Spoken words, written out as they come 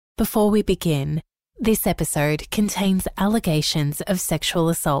Before we begin, this episode contains allegations of sexual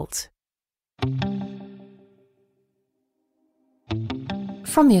assault.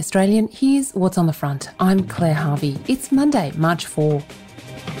 From The Australian, here's what's on the front. I'm Claire Harvey. It's Monday, March 4.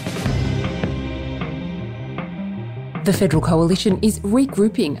 The Federal Coalition is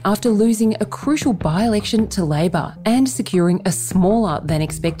regrouping after losing a crucial by-election to Labor and securing a smaller than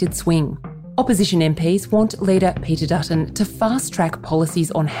expected swing. Opposition MPs want leader Peter Dutton to fast-track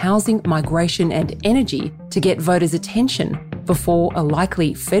policies on housing, migration and energy to get voters' attention before a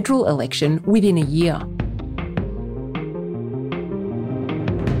likely federal election within a year.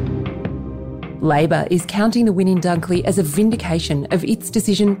 Labor is counting the win in Dunkley as a vindication of its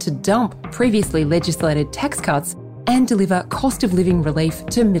decision to dump previously legislated tax cuts and deliver cost of living relief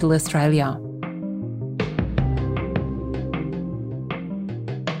to Middle Australia.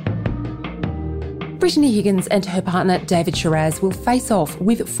 Brittany Higgins and her partner David Shiraz will face off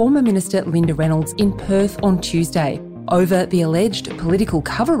with former Minister Linda Reynolds in Perth on Tuesday over the alleged political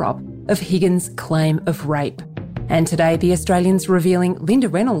cover-up of Higgins' claim of rape. And today, The Australian's revealing Linda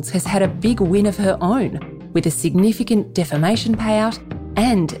Reynolds has had a big win of her own, with a significant defamation payout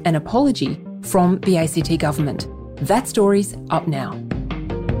and an apology from the ACT government. That story's up now.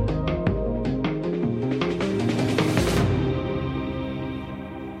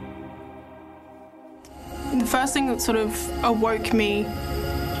 The first thing that sort of awoke me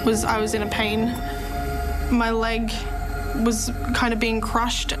was I was in a pain. My leg was kind of being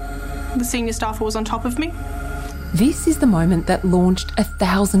crushed. The senior staffer was on top of me. This is the moment that launched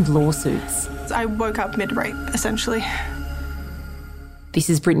 1,000 lawsuits. I woke up mid-rape, essentially. This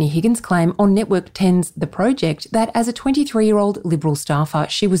is Brittany Higgins' claim on Network 10's The Project that as a 23-year-old Liberal staffer,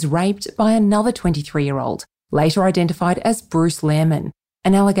 she was raped by another 23-year-old, later identified as Bruce Lehrman,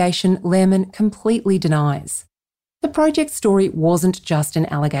 an allegation Lehrman completely denies. The Project story wasn't just an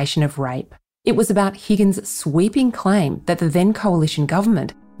allegation of rape. It was about Higgins' sweeping claim that the then coalition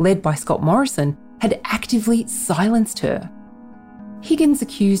government, led by Scott Morrison, had actively silenced her. Higgins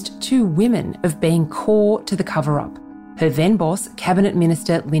accused two women of being core to the cover-up: her then boss, Cabinet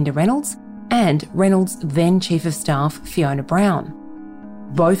Minister Linda Reynolds, and Reynolds' then Chief of Staff, Fiona Brown.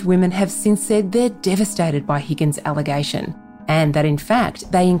 Both women have since said they're devastated by Higgins' allegation, and that in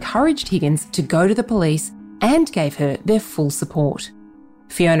fact they encouraged Higgins to go to the police and gave her their full support.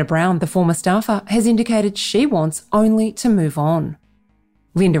 Fiona Brown, the former staffer, has indicated she wants only to move on.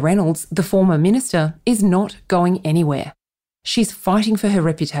 Linda Reynolds, the former minister, is not going anywhere. She's fighting for her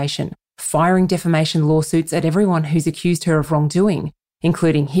reputation, firing defamation lawsuits at everyone who's accused her of wrongdoing,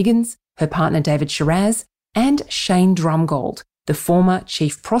 including Higgins, her partner David Shiraz, and Shane Drumgold, the former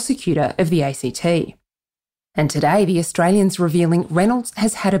chief prosecutor of the ACT. And today, The Australian's revealing Reynolds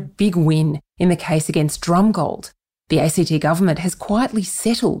has had a big win in the case against Drumgold. The ACT government has quietly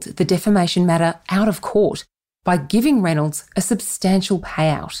settled the defamation matter out of court by giving Reynolds a substantial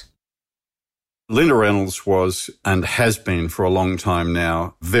payout. Linda Reynolds was, and has been for a long time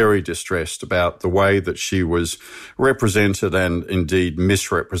now, very distressed about the way that she was represented and indeed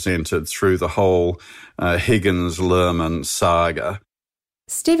misrepresented through the whole Higgins-Lehrman saga.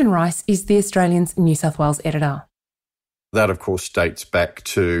 Stephen Rice is The Australian's New South Wales editor. That, of course, dates back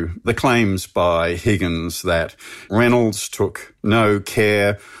to the claims by Higgins that Reynolds took no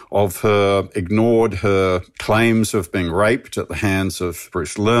care of her, ignored her claims of being raped at the hands of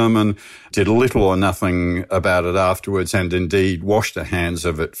Bruce Lehrman, did little or nothing about it afterwards, and indeed washed her hands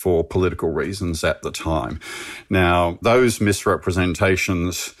of it for political reasons at the time. Now, those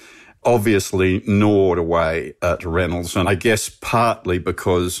misrepresentations obviously gnawed away at Reynolds, and I guess partly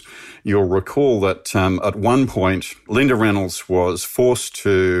because you'll recall that at one point Linda Reynolds was forced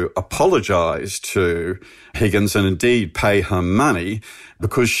to apologise to Higgins and indeed pay her money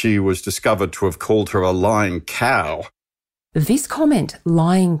because she was discovered to have called her a lying cow. This comment,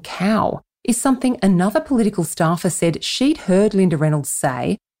 lying cow, is something another political staffer said she'd heard Linda Reynolds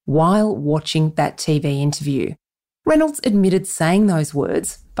say while watching that TV interview. Reynolds admitted saying those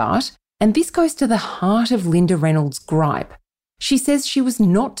words, but, and this goes to the heart of Linda Reynolds' gripe, she says she was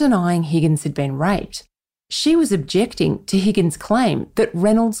not denying Higgins had been raped. She was objecting to Higgins' claim that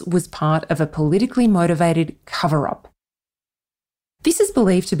Reynolds was part of a politically motivated cover-up. This is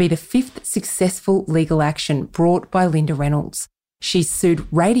believed to be the fifth successful legal action brought by Linda Reynolds. She's sued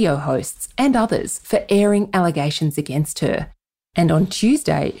radio hosts and others for airing allegations against her. And on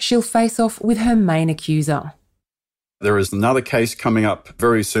Tuesday, she'll face off with her main accuser. There is another case coming up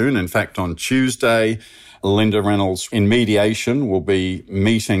very soon. In fact, on Tuesday, Linda Reynolds, in mediation, will be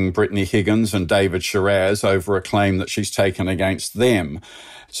meeting Brittany Higgins and David Shiraz over a claim that she's taken against them.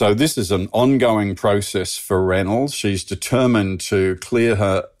 So this is an ongoing process for Reynolds. She's determined to clear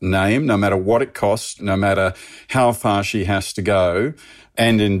her name, no matter what it costs, no matter how far she has to go.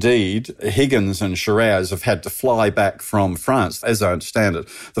 And indeed, Higgins and Shiraz have had to fly back from France, as I understand it,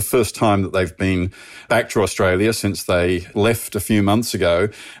 the first time that they've been back to Australia since they left a few months ago,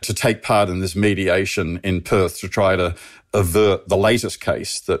 to take part in this mediation in Perth to try to avert the latest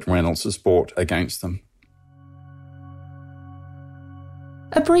case that Reynolds has brought against them.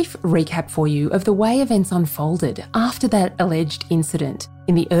 A brief recap for you of the way events unfolded after that alleged incident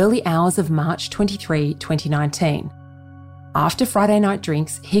in the early hours of March 23, 2019. After Friday night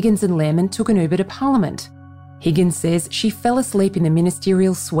drinks, Higgins and Lehrman took an Uber to Parliament. Higgins says she fell asleep in the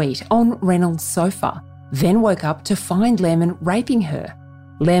ministerial suite on Reynolds' sofa, then woke up to find Lehrman raping her.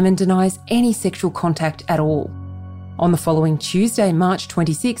 Lehrman denies any sexual contact at all. On the following Tuesday, March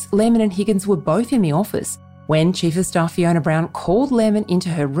 26, Lehrman and Higgins were both in the office when Chief of Staff Fiona Brown called Lehrman into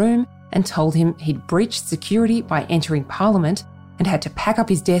her room and told him he'd breached security by entering Parliament and had to pack up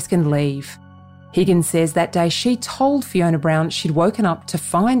his desk and leave. Higgins says that day she told Fiona Brown she'd woken up to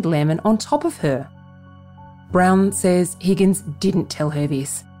find Lehrman on top of her. Brown says Higgins didn't tell her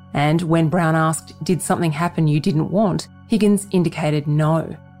this, and when Brown asked, "Did something happen you didn't want?" Higgins indicated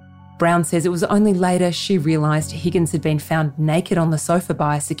no. Brown says it was only later she realised Higgins had been found naked on the sofa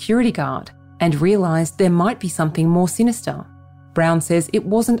by a security guard and realised there might be something more sinister. Brown says it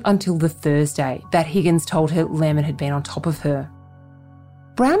wasn't until the Thursday that Higgins told her Lehrman had been on top of her.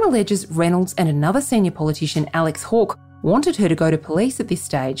 Brown alleges Reynolds and another senior politician, Alex Hawke, wanted her to go to police at this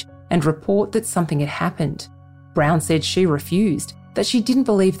stage and report that something had happened. Brown said she refused, that she didn't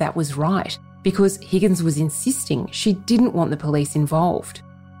believe that was right because Higgins was insisting she didn't want the police involved.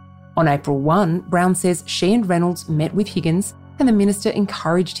 On April 1, Brown says she and Reynolds met with Higgins and the minister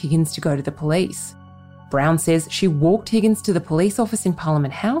encouraged Higgins to go to the police. Brown says she walked Higgins to the police office in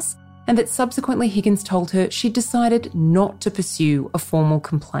Parliament House and that subsequently Higgins told her she decided not to pursue a formal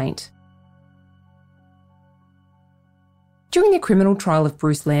complaint. During the criminal trial of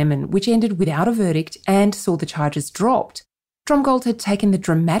Bruce Lehrman, which ended without a verdict and saw the charges dropped, Drumgold had taken the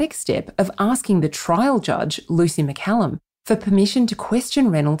dramatic step of asking the trial judge, Lucy McCallum, for permission to question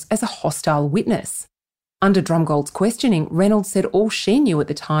Reynolds as a hostile witness. Under Drumgold's questioning, Reynolds said all she knew at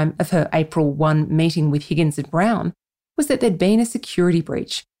the time of her April 1 meeting with Higgins and Brown was that there'd been a security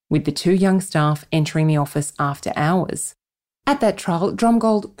breach, with the two young staff entering the office after hours. At that trial,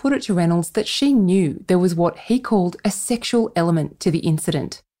 Drumgold put it to Reynolds that she knew there was what he called a sexual element to the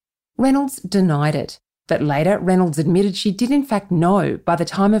incident. Reynolds denied it, but later Reynolds admitted she did in fact know by the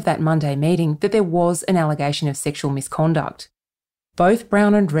time of that Monday meeting that there was an allegation of sexual misconduct. Both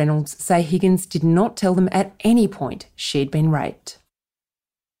Brown and Reynolds say Higgins did not tell them at any point she'd been raped.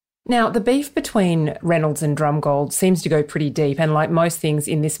 Now, the beef between Reynolds and Drumgold seems to go pretty deep, and like most things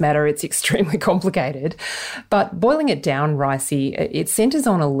in this matter, it's extremely complicated. But boiling it down, Ricey, it centres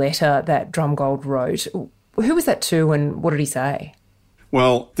on a letter that Drumgold wrote. Who was that to and what did he say?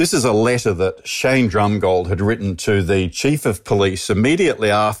 Well, this is a letter that Shane Drumgold had written to the Chief of Police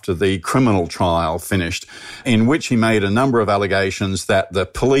immediately after the criminal trial finished, in which he made a number of allegations that the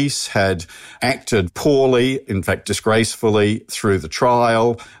police had acted poorly, in fact disgracefully, through the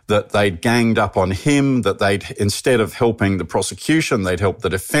trial, that they'd ganged up on him, that they'd, instead of helping the prosecution, they'd helped the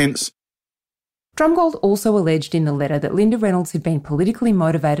defence. Drumgold also alleged in the letter that Linda Reynolds had been politically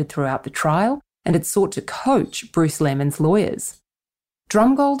motivated throughout the trial and had sought to coach Bruce Lehrman's lawyers.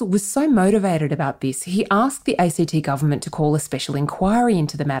 Drumgold was so motivated about this, he asked the ACT government to call a special inquiry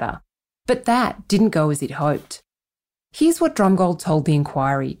into the matter. But that didn't go as he'd hoped. Here's what Drumgold told the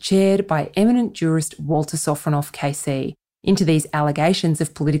inquiry, chaired by eminent jurist Walter Sofronoff KC, into these allegations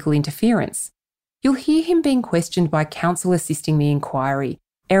of political interference. You'll hear him being questioned by counsel assisting the inquiry,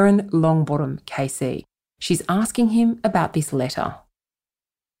 Erin Longbottom KC. She's asking him about this letter.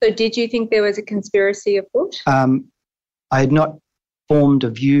 So did you think there was a conspiracy afoot? I had not formed a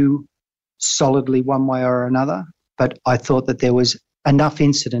view solidly one way or another, but I thought that there was enough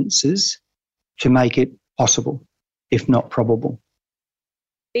incidences to make it possible, if not probable.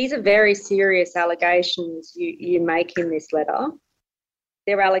 These are very serious allegations you make in this letter.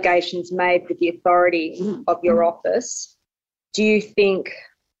 They're allegations made with the authority of your office. Do you think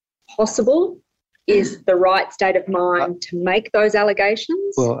possible is the right state of mind to make those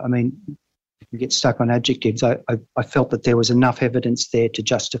allegations? Well, I mean, we get stuck on adjectives. I felt that there was enough evidence there to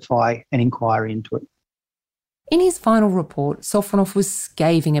justify an inquiry into it. In his final report, Sofronoff was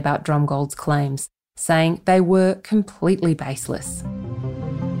scathing about Drumgold's claims, saying they were completely baseless.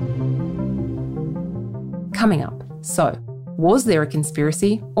 Coming up, so, was there a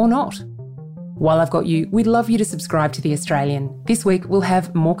conspiracy or not? While I've got you, we'd love you to subscribe to The Australian. This week we'll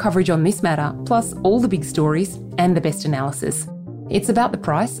have more coverage on this matter, plus all the big stories and the best analysis. It's about the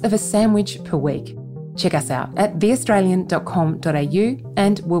price of a sandwich per week. Check us out at theaustralian.com.au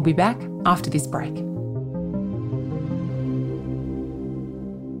and we'll be back after this break.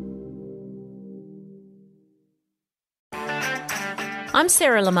 I'm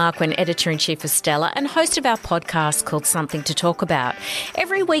Sarah Lamarquin, Editor-in-Chief of Stella and host of our podcast called Something to Talk About.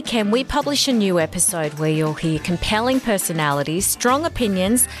 Every weekend we publish a new episode where you'll hear compelling personalities, strong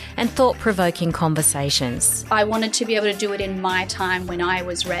opinions and thought-provoking conversations. I wanted to be able to do it in my time when I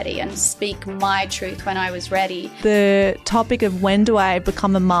was ready and speak my truth when I was ready. The topic of when do I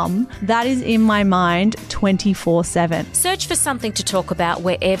become a mum, that is in my mind 24/7. Search for Something to Talk About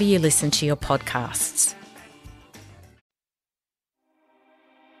wherever you listen to your podcasts.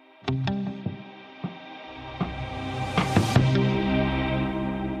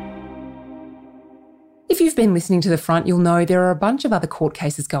 If you've been listening to The Front, you'll know there are a bunch of other court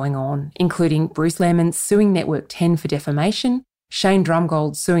cases going on, including Bruce Lehrmann suing Network 10 for defamation, Shane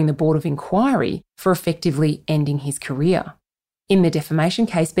Drumgold suing the Board of Inquiry for effectively ending his career. In the defamation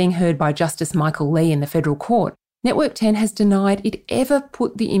case being heard by Justice Michael Lee in the federal court, Network 10 has denied it ever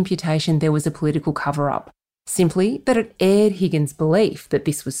put the imputation there was a political cover-up, simply that it aired Higgins' belief that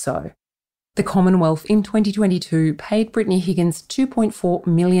this was so. The Commonwealth in 2022 paid Brittany Higgins $2.4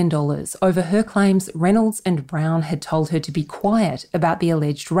 million over her claims Reynolds and Brown had told her to be quiet about the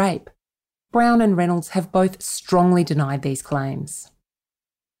alleged rape. Brown and Reynolds have both strongly denied these claims.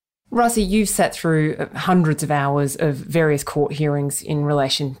 Ricey, you've sat through hundreds of hours of various court hearings in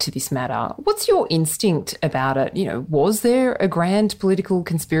relation to this matter. What's your instinct about it? Was there a grand political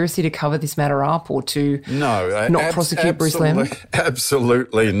conspiracy to cover this matter up or to not prosecute Bruce Lehrmann?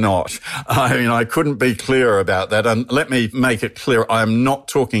 Absolutely not. I mean, I couldn't be clearer about that. And let me make it clear, I am not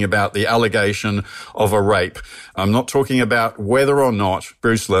talking about the allegation of a rape. I'm not talking about whether or not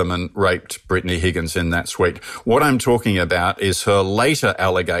Bruce Lehrmann raped Brittany Higgins in that suite. What I'm talking about is her later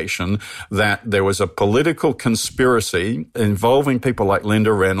allegation that there was a political conspiracy involving people like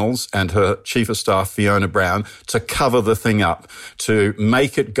Linda Reynolds and her Chief of Staff, Fiona Brown, to cover the thing up, to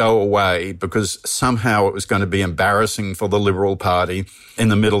make it go away because somehow it was going to be embarrassing for the Liberal Party in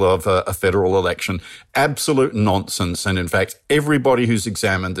the middle of a federal election. Absolute nonsense. And in fact, everybody who's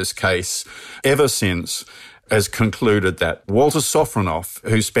examined this case ever since has concluded that. Walter Sofronoff,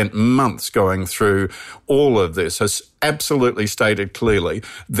 who spent months going through all of this, has absolutely stated clearly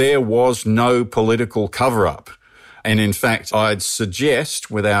there was no political cover-up. And in fact, I'd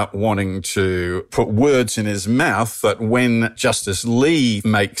suggest, without wanting to put words in his mouth, that when Justice Lee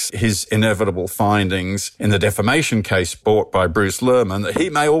makes his inevitable findings in the defamation case brought by Bruce Lehrmann, that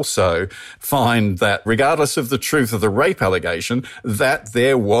he may also find that, regardless of the truth of the rape allegation, that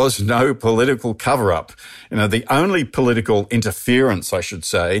there was no political cover-up. The only political interference, I should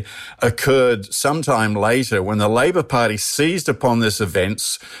say, occurred sometime later when the Labor Party seized upon this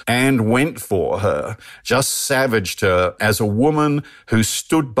event and went for her, just savaged her as a woman who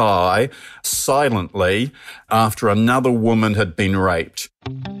stood by silently after another woman had been raped.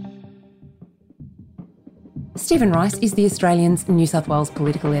 Stephen Rice is The Australian's New South Wales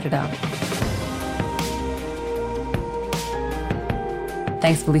political editor.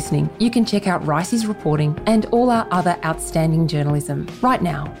 Thanks for listening. You can check out Ricey's reporting and all our other outstanding journalism right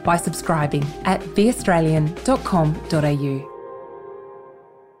now by subscribing at theaustralian.com.au.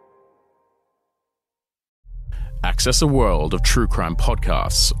 Access a world of true crime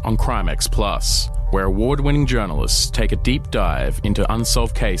podcasts on CrimeX Plus, where award-winning journalists take a deep dive into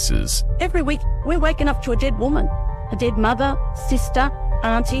unsolved cases. Every week, we're waking up to a dead woman, a dead mother, sister,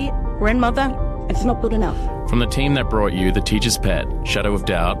 auntie, grandmother. It's not good enough. From the team that brought you The Teacher's Pet, Shadow of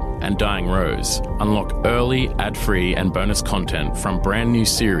Doubt, and Dying Rose, unlock early, ad-free and bonus content from brand new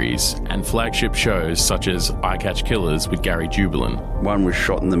series and flagship shows such as I Catch Killers with Gary Jubelin. One was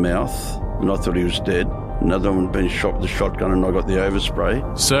shot in the mouth and I thought he was dead. Another one had been shot with a shotgun and I got the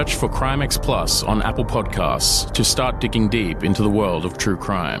overspray. Search for CrimeX Plus on Apple Podcasts to start digging deep into the world of true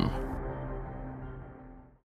crime.